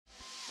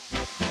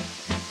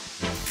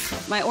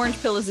My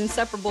orange pill is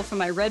inseparable from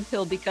my red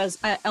pill because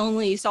I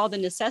only saw the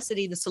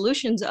necessity, the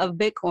solutions of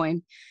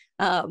Bitcoin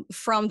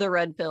from the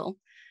red pill.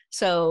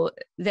 So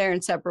they're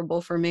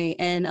inseparable for me.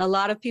 And a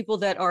lot of people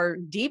that are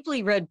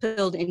deeply red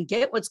pilled and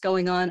get what's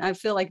going on, I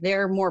feel like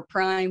they're more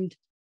primed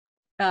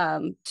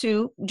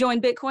to join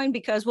Bitcoin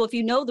because, well, if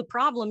you know the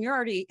problem, you're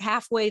already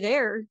halfway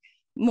there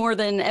more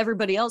than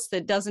everybody else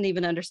that doesn't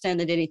even understand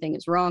that anything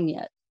is wrong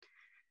yet.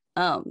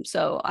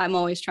 So I'm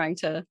always trying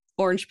to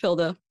orange pill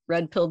the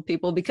red pilled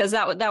people because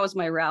that was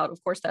my route.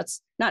 Of course,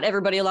 that's not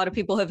everybody. A lot of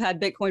people have had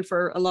Bitcoin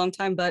for a long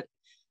time, but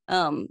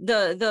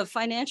the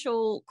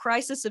financial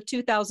crisis of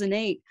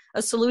 2008,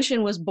 a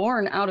solution was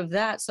born out of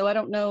that. So I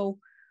don't know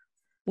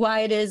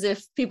why it is,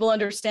 if people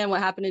understand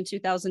what happened in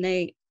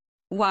 2008,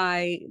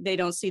 why they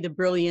don't see the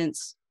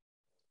brilliance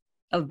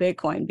of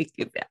Bitcoin.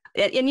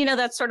 And you know,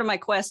 that's sort of my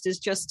quest, is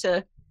just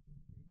to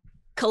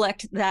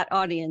collect that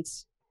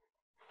audience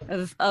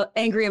of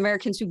angry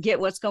Americans who get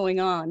what's going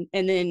on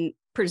and then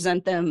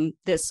present them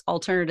this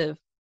alternative.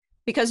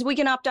 Because we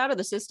can opt out of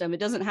the system. It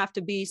doesn't have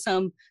to be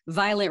some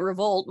violent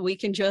revolt. We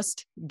can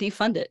just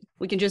defund it.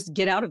 We can just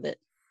get out of it.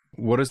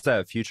 What does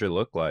that future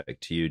look like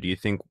to you? Do you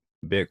think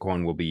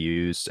Bitcoin will be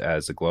used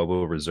as a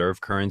global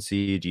reserve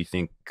currency? Do you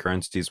think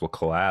currencies will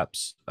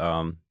collapse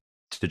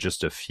to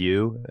just a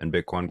few, and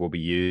Bitcoin will be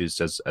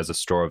used as a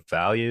store of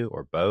value,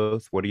 or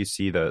both? What do you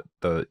see the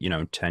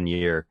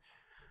 10-year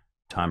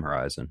time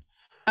horizon?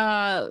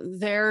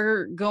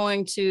 They're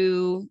going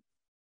to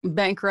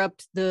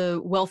bankrupt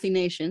the wealthy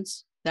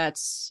nations.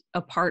 That's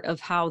a part of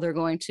how they're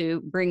going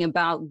to bring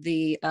about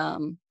the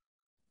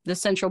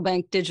central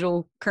bank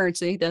digital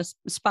currency, the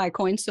spy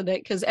coins, so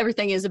that, because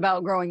everything is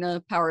about growing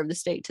the power of the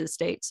state to the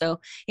state. So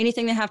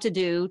anything they have to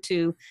do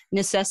to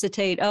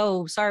necessitate,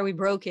 oh, sorry, we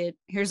broke it,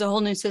 here's a whole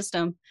new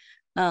system.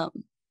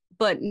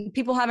 But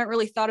people haven't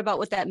really thought about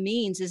what that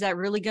means. Is that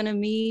really going to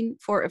mean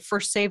for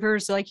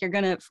savers, like you're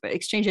going to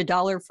exchange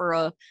 $1 for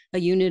a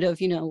unit of,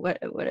 what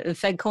a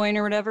Fed coin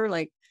or whatever?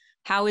 Like,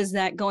 how is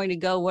that going to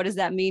go? What does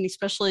that mean,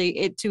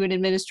 especially to an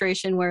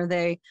administration where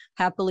they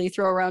happily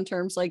throw around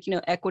terms like,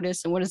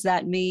 equitas, and what does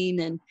that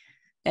mean?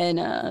 And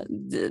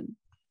the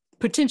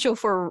potential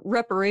for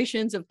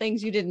reparations of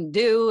things you didn't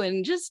do,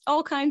 and just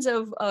all kinds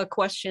of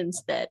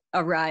questions that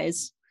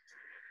arise.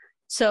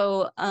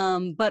 So,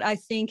 but I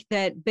think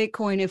that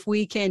Bitcoin, if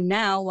we can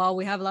now, while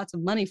we have lots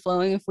of money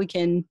flowing, if we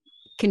can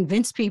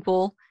convince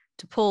people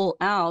to pull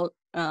out,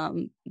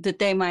 that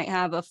they might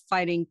have a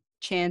fighting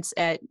chance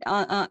at,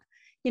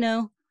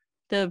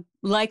 the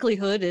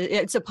likelihood,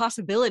 it's a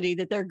possibility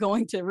that they're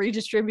going to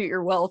redistribute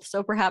your wealth.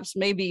 So perhaps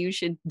maybe you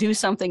should do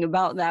something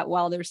about that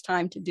while there's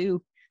time to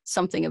do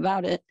something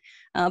about it.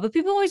 But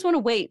people always want to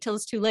wait till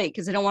it's too late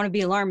because they don't want to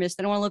be alarmist.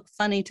 They don't want to look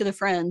funny to their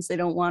friends. They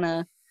don't want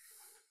to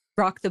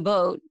rock the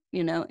boat,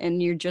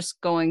 and you're just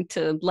going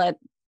to let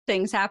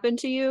things happen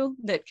to you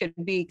that could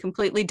be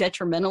completely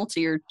detrimental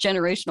to your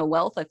generational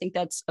wealth. I think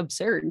that's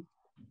absurd.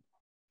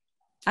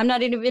 I'm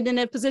not even in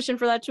a position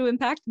for that to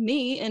impact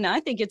me. And I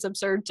think it's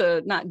absurd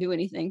to not do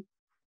anything.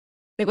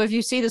 Like, if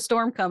you see the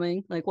storm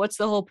coming, like, what's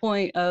the whole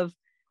point of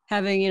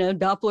having,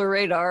 Doppler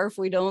radar if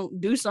we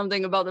don't do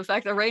something about the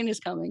fact that rain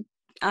is coming?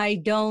 I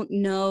don't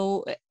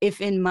know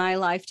if in my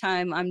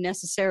lifetime I'm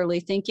necessarily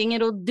thinking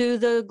it'll do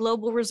the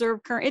global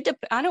reserve currency.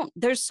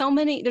 There's so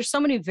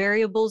many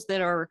variables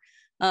that are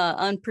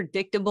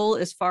unpredictable,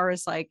 as far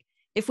as, like,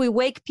 if we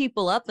wake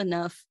people up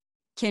enough,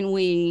 can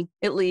we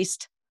at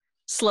least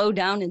slow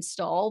down and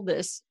stall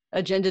this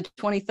Agenda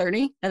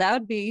 2030? And that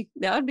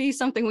would be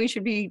something we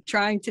should be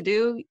trying to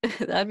do.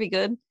 That'd be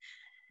good.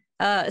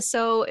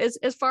 So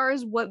as far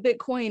as what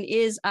Bitcoin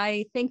is,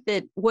 I think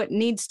that what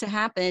needs to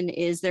happen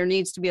is there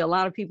needs to be a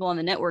lot of people on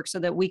the network so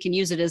that we can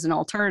use it as an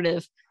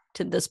alternative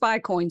to the spy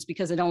coins,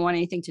 because I don't want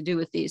anything to do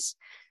with these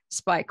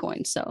spy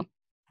coins. So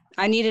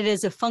I need it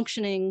as a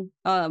functioning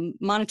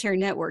monetary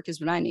network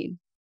is what I need.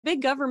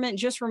 Big government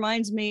just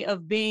reminds me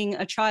of being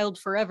a child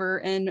forever,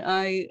 and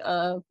I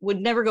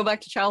would never go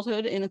back to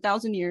childhood in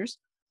 1,000 years.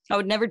 I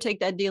would never take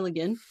that deal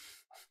again,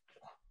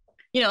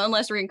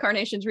 unless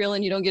reincarnation's real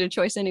and you don't get a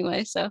choice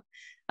anyway. So,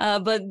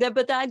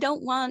 but I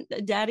don't want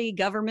a daddy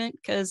government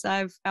because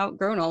I've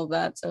outgrown all of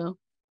that. So,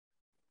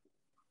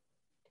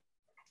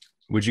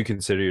 would you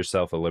consider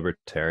yourself a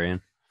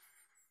libertarian?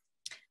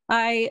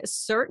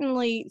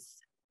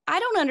 I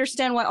don't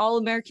understand why all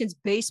Americans'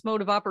 base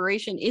mode of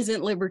operation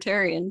isn't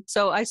libertarian.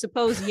 So I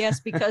suppose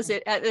yes, because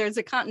there's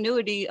a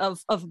continuity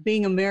of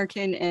being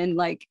American, and,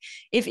 like,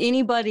 if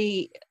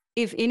anybody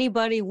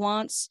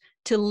wants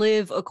to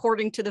live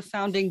according to the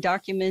founding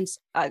documents,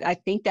 I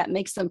think that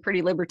makes them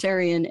pretty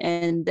libertarian.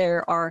 And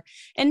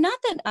not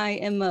that I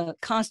am a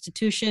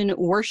Constitution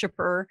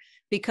worshiper,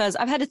 because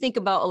I've had to think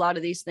about a lot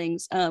of these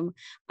things. I'm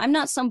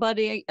not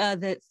somebody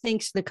that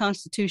thinks the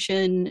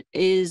Constitution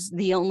is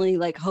the only,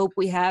 like, hope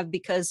we have,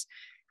 because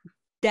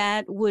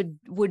that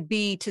would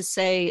be to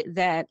say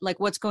that, like,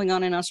 what's going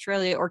on in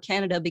Australia or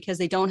Canada, because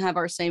they don't have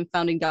our same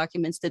founding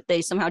documents, that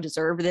they somehow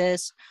deserve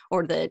this,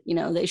 or that,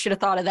 they should have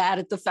thought of that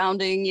at the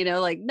founding,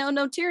 like,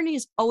 no, tyranny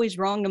is always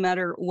wrong no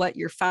matter what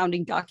your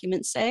founding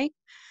documents say.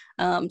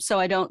 So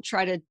I don't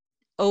try to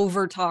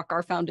over talk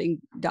our founding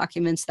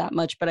documents that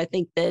much, but I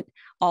think that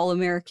all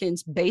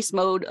Americans' base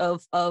mode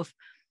of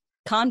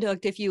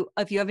conduct, if you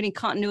have any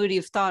continuity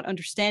of thought,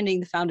 understanding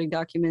the founding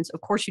documents,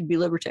 of course you'd be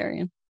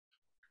libertarian.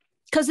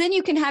 Because then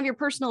you can have your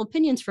personal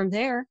opinions from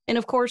there. And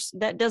of course,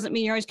 that doesn't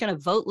mean you're always going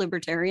to vote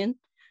libertarian.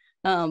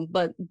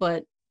 But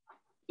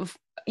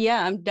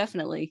yeah, I'm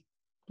definitely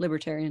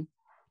libertarian.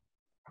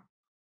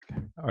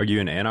 Are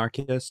you an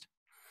anarchist?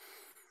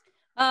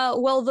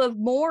 Well, the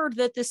more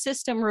that the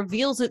system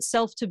reveals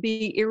itself to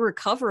be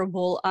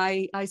irrecoverable,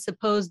 I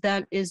suppose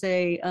that is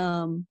a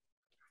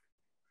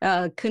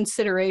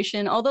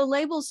consideration. Although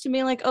labels to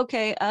me, like,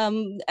 okay,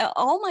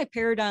 all my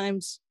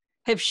paradigms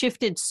have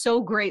shifted so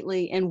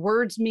greatly, and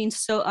words mean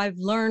so. I've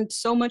learned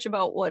so much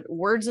about what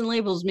words and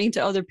labels mean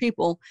to other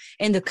people,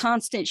 and the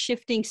constant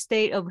shifting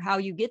state of how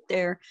you get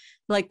there.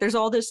 Like there's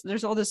all this,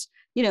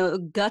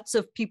 guts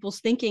of people's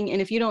thinking, and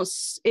if you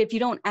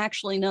don't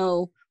actually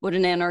know what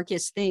an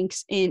anarchist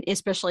thinks,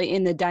 especially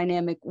in the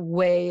dynamic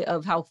way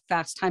of how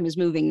fast time is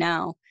moving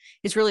now,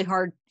 it's really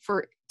hard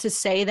to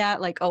say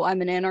that, like, oh,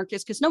 I'm an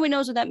anarchist, because nobody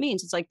knows what that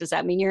means. It's like, does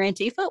that mean you're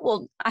Antifa?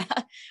 Well,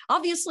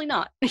 obviously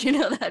not.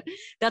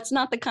 That's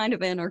not the kind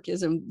of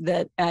anarchism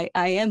that I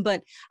am.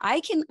 But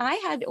I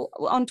had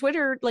on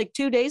Twitter like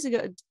 2 days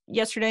ago,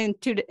 yesterday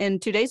and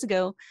 2 days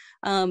ago,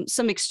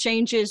 some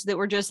exchanges that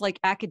were just like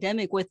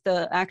academic with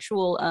the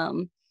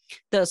actual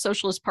the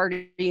Socialist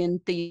Party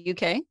in the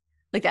UK,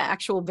 like the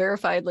actual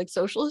verified like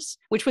socialists,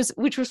 which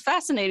was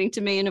fascinating to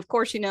me. And of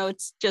course, it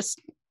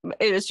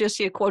was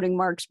just quoting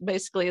Marx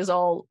basically is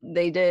all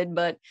they did.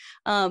 But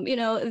a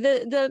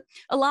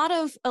lot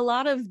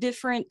of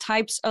different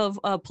types of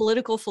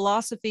political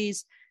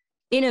philosophies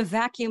in a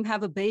vacuum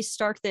have a base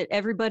start that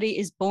everybody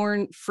is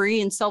born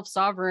free and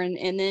self-sovereign,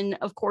 and then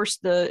of course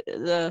the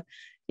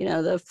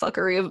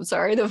fuckery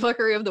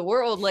of the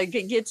world, like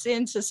it gets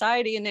in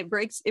society and it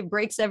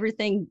breaks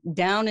everything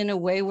down in a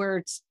way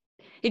where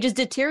it just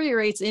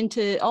deteriorates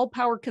into all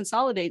power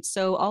consolidates.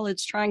 So all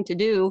it's trying to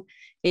do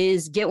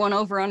is get one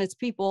over on its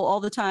people all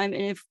the time.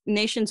 And if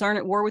nations aren't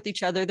at war with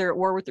each other, they're at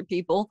war with their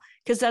people,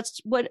 because that's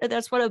what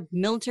a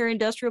military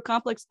industrial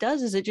complex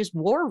does, is it just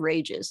war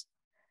rages.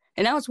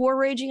 And now it's war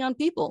raging on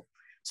people.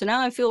 So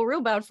now I feel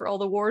real bad for all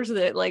the wars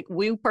that like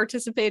we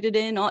participated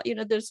in.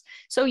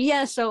 So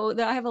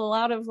I have a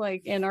lot of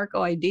like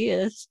anarcho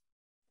ideas,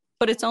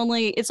 but it's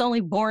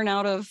only born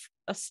out of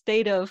a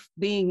state of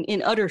being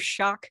in utter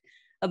shock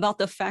about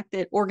the fact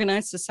that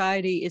organized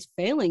society is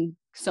failing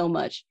so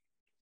much.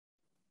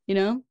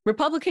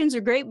 Republicans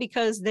are great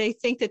because they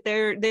think that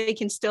they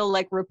can still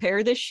like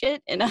repair this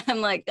shit, and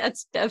I'm like,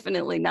 that's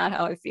definitely not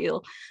how I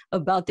feel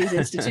about these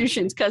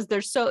institutions, because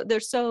they're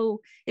so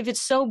if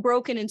it's so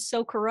broken and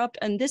so corrupt,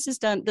 and this is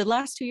done, the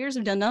last 2 years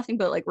have done nothing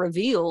but like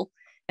reveal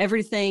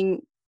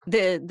everything,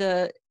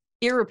 the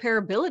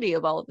irreparability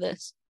of all of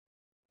this.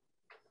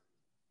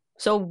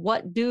 So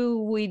what do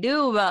we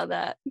do about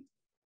that?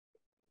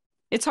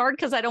 It's hard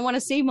because I don't want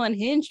to seem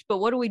unhinged, but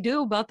what do we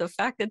do about the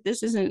fact that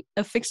this isn't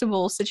a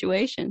fixable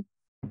situation?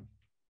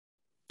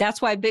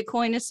 That's why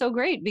Bitcoin is so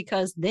great,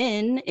 because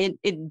then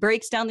it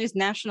breaks down these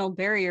national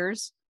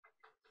barriers,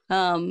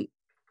 and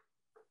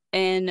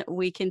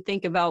we can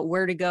think about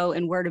where to go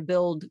and where to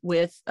build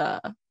with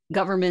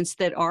governments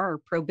that are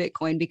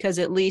pro-Bitcoin, because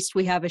at least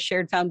we have a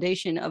shared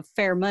foundation of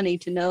fair money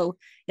to know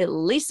at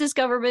least this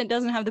government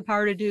doesn't have the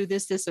power to do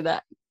this or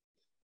that.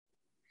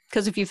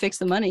 Because if you fix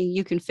the money,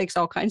 you can fix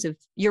all kinds of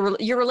your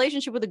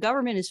relationship with the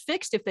government is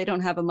fixed if they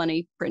don't have a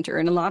money printer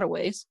in a lot of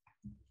ways.